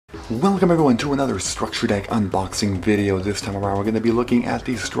Welcome everyone to another structure deck unboxing video. This time around we're going to be looking at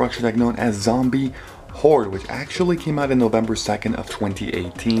the structure deck known as Zombie Horde, which actually came out in November 2nd of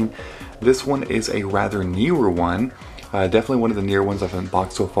 2018. This one is a rather newer one. Definitely one of the newer ones I've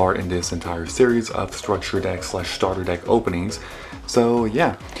unboxed so far in this entire series of structure deck slash starter deck openings. So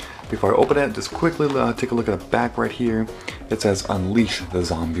yeah, before I open it, just quickly take a look at the back right here. It says Unleash the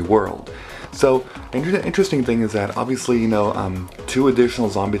Zombie World. So, interesting thing is that obviously, you know, two additional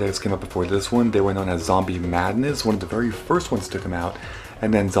zombie decks came out before this one. They were known as Zombie Madness, one of the very first ones to come out,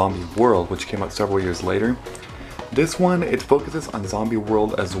 and then Zombie World, which came out several years later. This one, it focuses on Zombie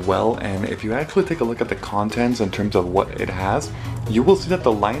World as well, and if you actually take a look at the contents in terms of what it has, you will see that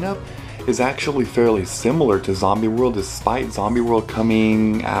the lineup is actually fairly similar to Zombie World, despite Zombie World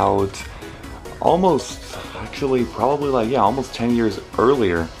coming out almost, actually, probably like, yeah, almost 10 years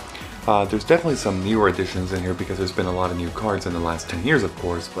earlier. There's definitely some newer additions in here because there's been a lot of new cards in the last 10 years, of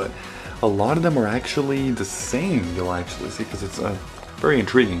course, but a lot of them are actually the same, you'll actually see, because it's very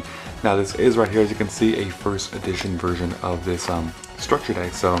intriguing. Now, this is right here, as you can see, a first edition version of this structure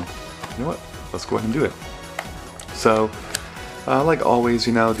deck, so you know what, let's go ahead and do it. So, like always,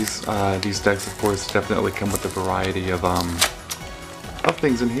 you know, these decks, of course, definitely come with a variety of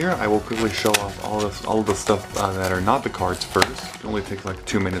things in here. I will quickly show off all of the stuff that are not the cards first. It only takes like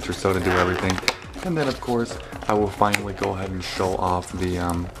 2 minutes or so to do everything. And then, of course, I will finally go ahead and show off the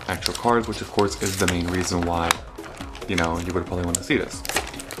actual cards, which, of course, is the main reason why, you know, you would probably want to see this.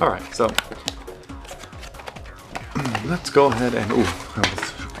 Alright, so let's go ahead and, ooh, I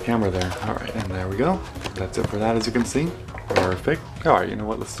almost shook the camera there. Alright, and there we go. That's it for that, as you can see. Perfect. Alright, you know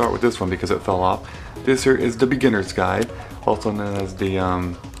what, let's start with this one because it fell off. This here is the Beginner's Guide, also known as the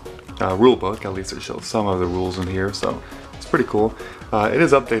rule book. At least it shows some of the rules in here, so it's pretty cool. It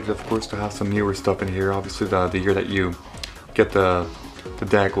is updated, of course, to have some newer stuff in here. Obviously, the year that you get the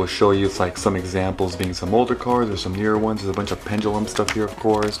deck will show you, it's like some examples being some older cards, there's some newer ones, there's a bunch of pendulum stuff here, of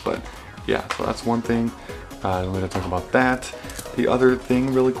course, but yeah, so that's one thing. I'm going to talk about that. The other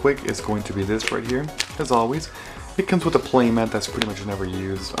thing, really quick, is going to be this right here. As always, it comes with a playmat that's pretty much never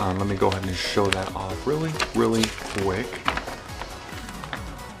used. Let me go ahead and show that off really quick.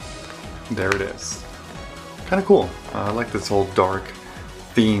 There it is. Kind of cool. I like this whole dark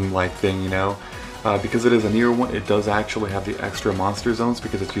theme-like thing, you know. Because it is a newer one, it does actually have the extra monster zones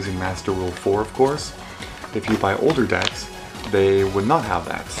because it's using Master Rule 4, of course. If you buy older decks, they would not have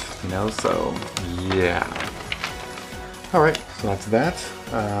that, you know, so yeah. Alright, so that's that.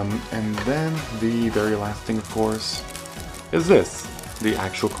 And then the very last thing, of course, is this, the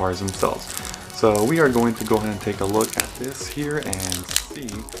actual cards themselves. So we are going to go ahead and take a look at this here and see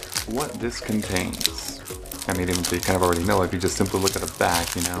what this contains. I mean, even though you kind of already know if you just simply look at the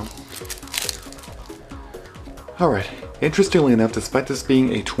back, you know. Alright, interestingly enough, despite this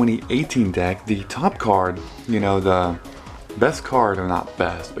being a 2018 deck, the top card, you know, the best card, or not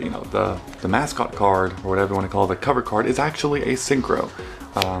best, but you know, the mascot card, or whatever you want to call it, the cover card, is actually a synchro.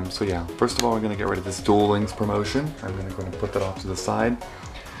 So yeah, first of all, we're going to get rid of this Duel Links promotion. I'm going to go and put that off to the side.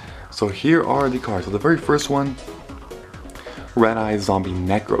 So here are the cards. So the very first one, Red Eye Zombie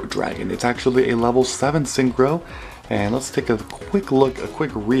Necro Dragon. It's actually a level 7 synchro, and let's take a quick look, a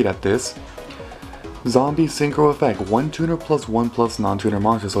quick read at this. Zombie synchro effect, 1 tuner plus 1+ non-tuner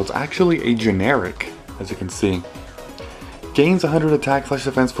monster, so it's actually a generic, as you can see. Gains 100 attack /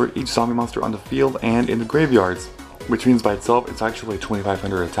 defense for each zombie monster on the field and in the graveyards, which means by itself it's actually a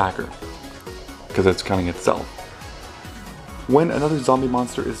 2500 attacker, because it's counting itself. When another zombie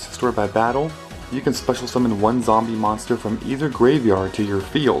monster is destroyed by battle, you can special summon one zombie monster from either graveyard to your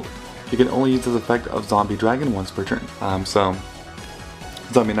field. You can only use this effect of Zombie Dragon once per turn. So,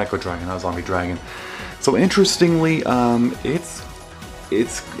 Zombie Necro Dragon, not Zombie Dragon. So interestingly, it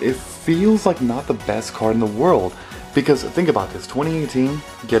feels like not the best card in the world. Because think about this, 2018,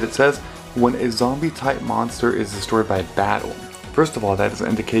 yet it says, when a zombie type monster is destroyed by battle. First of all, that is an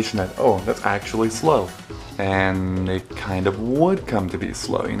indication that, oh, that's actually slow. And it kind of would come to be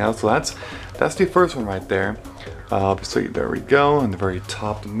slow, you know? So that's the first one right there. Obviously, there we go, in the very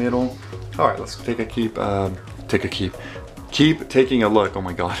top, the middle. Alright, let's take a keep taking a look, oh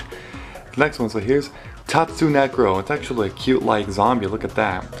my god. The next one, so here's Tatsu Necro. It's actually a cute like zombie, look at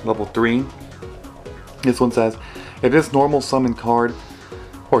that. Level 3. This one says, if this normal summon card,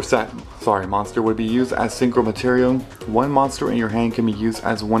 or monster would be used as synchro material, one monster in your hand can be used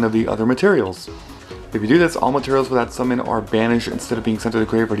as one of the other materials. If you do this, all materials for that summon are banished instead of being sent to the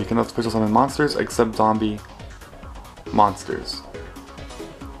graveyard. You cannot special summon monsters except zombie monsters.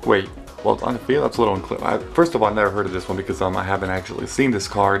 Wait, well, on the field, that's a little unclear. First of all, I've never heard of this one because I haven't actually seen this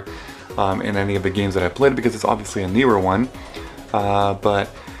card in any of the games that I played because it's obviously a newer one. But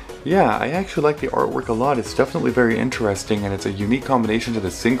Yeah, I actually like the artwork a lot. It's definitely very interesting, and it's a unique combination to the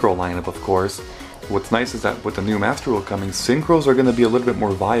Synchro lineup, of course. What's nice is that with the new Master Rule coming, Synchros are going to be a little bit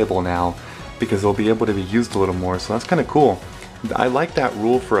more viable now, because they'll be able to be used a little more, so that's kind of cool. I like that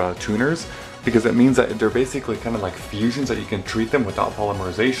rule for tuners, because it means that they're basically kind of like fusions that you can treat them without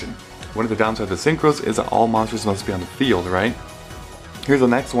polymerization. One of the downsides of the Synchros is that all monsters must be on the field, right? Here's the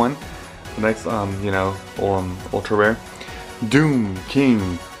next one. The next, ultra rare. Doom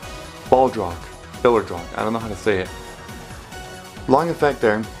King Baldrock. Billerdrock. I don't know how to say it. Long effect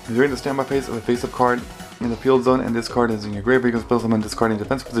there. During the standby phase of a face-up card in the field zone and this card is in your graveyard, you can spell someone discarding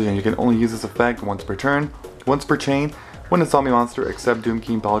defense position. You can only use this effect once per turn, once per chain, when a zombie monster except Doom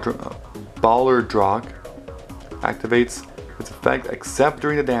King Ballerdrock activates its effect except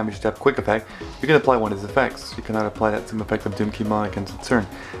during the damage step quick effect. You can apply one of his effects. You cannot apply that same effect of Doom King Ball against its turn.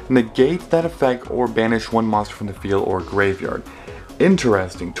 Negate that effect or banish one monster from the field or graveyard.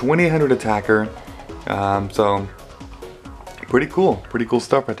 Interesting. 2800 attacker. So pretty cool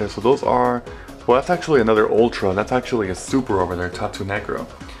stuff right there. So those are, well, that's actually another ultra. That's actually a super over there, Tatsu Necro.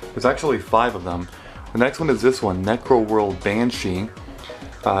 There's actually 5 of them. The next one is this one, Necro World Banshee.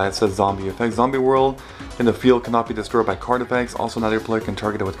 It says zombie effect. Zombie world in the field cannot be destroyed by card effects. Also, neither player can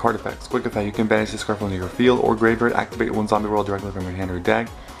target it with card effects. Quick effect, you can banish this card from your field or graveyard. Activate one zombie world directly from your hand or deck,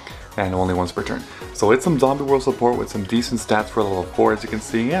 and only once per turn. So it's some zombie world support with some decent stats for level 4, as you can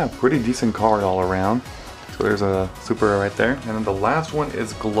see. Yeah, pretty decent card all around. So there's a super right there. And then the last one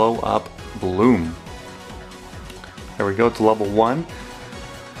is Glow Up Bloom. There we go, to level 1.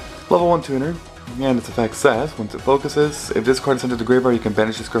 Level 1 tuner. And its effect says, once it focuses, if this card is sent to the graveyard, you can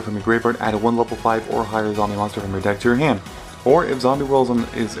banish this card from your graveyard, add one level 5 or higher zombie monster from your deck to your hand. Or if zombie world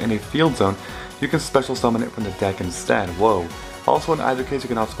is in a field zone, you can special summon it from the deck instead. Whoa. Also, in either case, you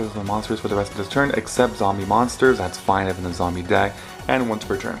can also special summon monsters for the rest of this turn, except zombie monsters. That's fine if in the zombie deck, and once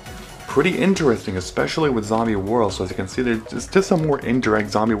per turn. Pretty interesting, especially with zombie world. So as you can see, there's just some more indirect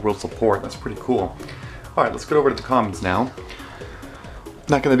zombie world support. That's pretty cool. Alright, let's get over to the comments now.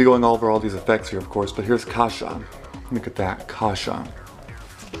 Not going to be going over all these effects here, of course, but here's Kasha. Look at that, Kasha.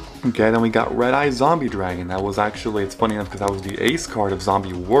 Okay, then we got Red Eye Zombie Dragon. That was actually, it's funny enough because that was the ace card of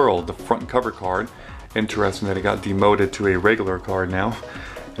Zombie World, the front cover card. Interesting that it got demoted to a regular card now.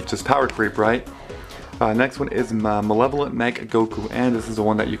 It's just power creep, right? Next one is Malevolent Mech Goku, and this is the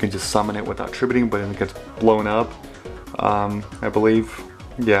one that you can just summon it without tributing, but then it gets blown up, I believe.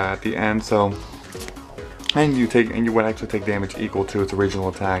 Yeah, at the end, so. And you would actually take damage equal to its original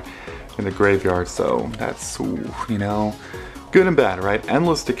attack in the graveyard, so that's, you know, good and bad, right?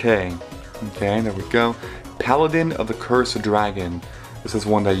 Endless Decay. Okay, there we go. Paladin of the Cursed Dragon. This is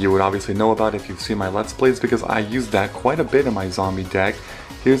one that you would obviously know about if you've seen my Let's Plays, because I use that quite a bit in my zombie deck.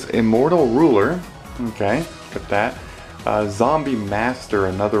 Here's Immortal Ruler. Okay, look at that. Zombie Master,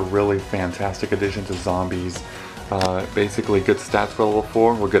 another really fantastic addition to zombies. Basically good stats for level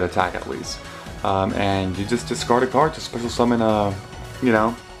 4, or good attack at least. And you just discard a card to special summon a, you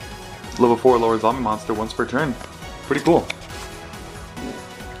know, level 4 lower zombie monster once per turn. Pretty cool.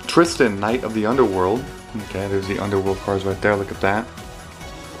 Tristan, Knight of the Underworld. Okay, there's the Underworld cards right there, look at that.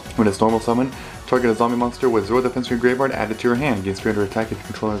 When it's normal summon, target a zombie monster with 0 defense from your graveyard, add it to your hand. Gains 300 attack if you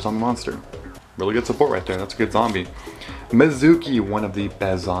control a zombie monster. Really good support right there, that's a good zombie. Mizuki, one of the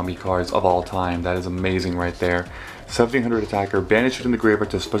best zombie cards of all time. That is amazing right there. 1700 attacker, banish it in the graveyard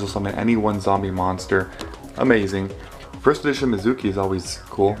to special summon any one zombie monster. Amazing. First edition Mizuki is always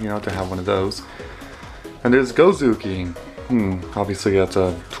cool, you know, to have one of those. And there's Gozuki. Obviously that's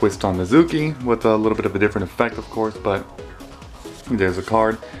a twist on Mizuki with a little bit of a different effect, of course, but there's a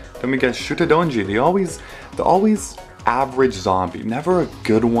card. Then we get Shutadonji, the always average zombie. Never a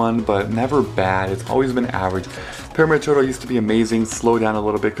good one, but never bad. It's always been average. Pyramid Turtle used to be amazing, slow down a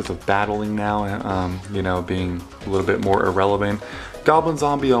little bit because of battling now, you know, being a little bit more irrelevant. Goblin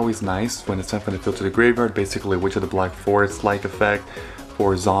Zombie, always nice when it's sent from the field to the graveyard, basically Witch of the Black Forest-like effect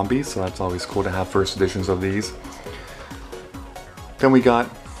for zombies, so that's always cool to have first editions of these. Then we got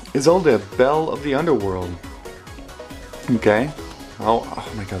Isolde, Belle of the Underworld. Okay.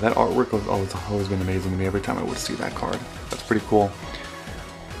 Oh my god, that artwork has always been amazing to me every time I would see that card. That's pretty cool.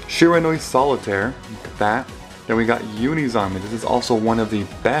 Shiranui Solitaire, look at that. Then we got Unizombie. This is also one of the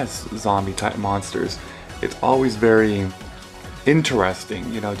best zombie type monsters. It's always very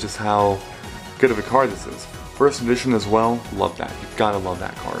interesting, you know, just how good of a card this is. First edition as well, love that. You gotta love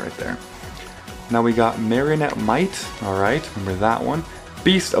that card right there. Now we got Marionette Might, alright, remember that one.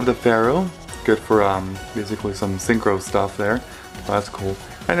 Beast of the Pharaoh, good for basically some synchro stuff there. So that's cool.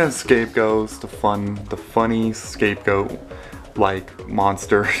 And then Scapegoat, the funny scapegoat like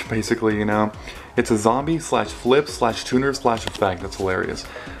monster, basically, you know. It's a zombie slash flip slash tuner slash effect. That's hilarious.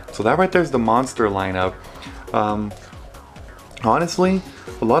 So that right there is the monster lineup. Honestly,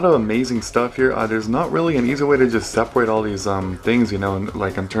 a lot of amazing stuff here. There's not really an easy way to just separate all these things, you know,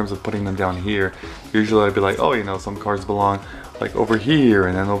 like in terms of putting them down here. Usually I'd be like, oh, you know, some cards belong like over here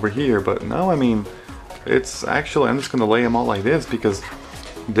and then over here, but no, I mean, it's actually, I'm just gonna lay them all like this because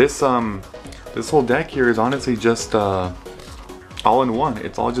this whole deck here is honestly just all in one.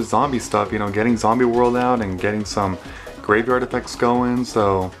 It's all just zombie stuff, you know, getting Zombie World out and getting some graveyard effects going,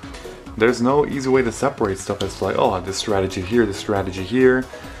 so there's no easy way to separate stuff. It's like, oh, this strategy here, this strategy here.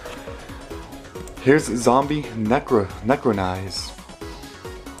 Here's Zombie Necronize.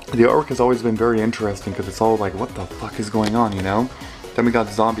 The artwork has always been very interesting because it's all like, what the fuck is going on, you know? Then we got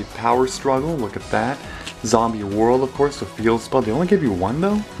Zombie Power Struggle, look at that. Zombie World, of course, the field spell. They only give you one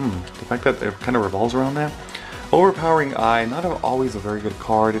though? The fact that it kind of revolves around that. Overpowering Eye, not always a very good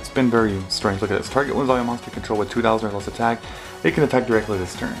card. It's been very strange. Look at this. Target one zombie monster control with 2,000 or less attack. It can attack directly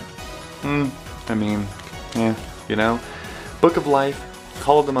this turn. I mean, yeah, you know. Book of Life,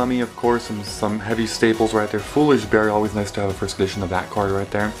 Call of the Mummy, of course, and some heavy staples right there. Foolish Burial, always nice to have a first edition of that card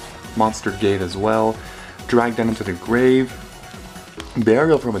right there. Monster Gate as well. Drag Down into the Grave.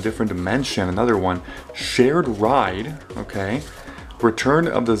 Burial from a Different Dimension, another one. Shared Ride, okay. Return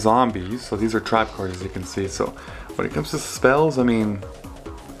of the Zombies, so these are trap cards as you can see. So when it comes to spells, I mean,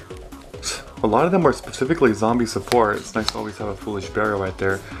 a lot of them are specifically zombie support. It's nice to always have a Foolish Burial right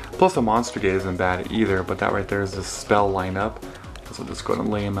there. Plus the Monster Gate isn't bad either, but that right there is the spell lineup. So just go ahead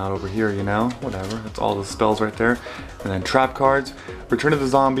and lay them out over here, you know, whatever. That's all the spells right there. And then trap cards, Return of the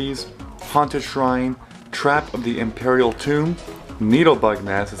Zombies, Haunted Shrine, Trap of the Imperial Tomb, Needlebug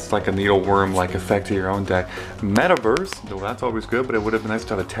Nest, it's like a needleworm like effect to your own deck. Metaverse, though that's always good, but it would have been nice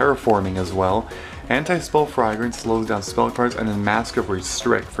to have a Terraforming as well. Anti-Spell Fragrance slows down spell cards, and then Mask of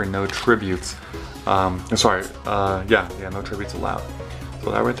Restrict for no tributes. No tributes allowed.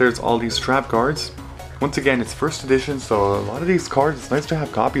 So that right there is all these trap cards. Once again, it's first edition, so a lot of these cards, it's nice to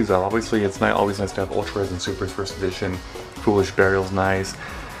have copies of. Obviously, it's not always nice to have Ultra Res and Super's first edition. Foolish Burial's nice.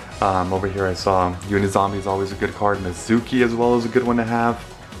 Over here I saw Unizombie is always a good card. Mizuki as well is a good one to have.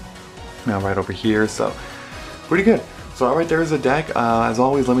 Now right over here, so pretty good. So right there is a deck. As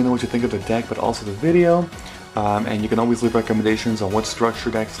always, let me know what you think of the deck, but also the video. And you can always leave recommendations on what structure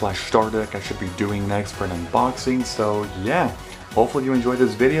deck / starter deck I should be doing next for an unboxing. So yeah, hopefully you enjoyed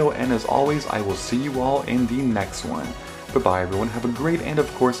this video, and as always, I will see you all in the next one. Bye-bye everyone, have a great and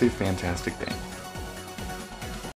of course a fantastic day.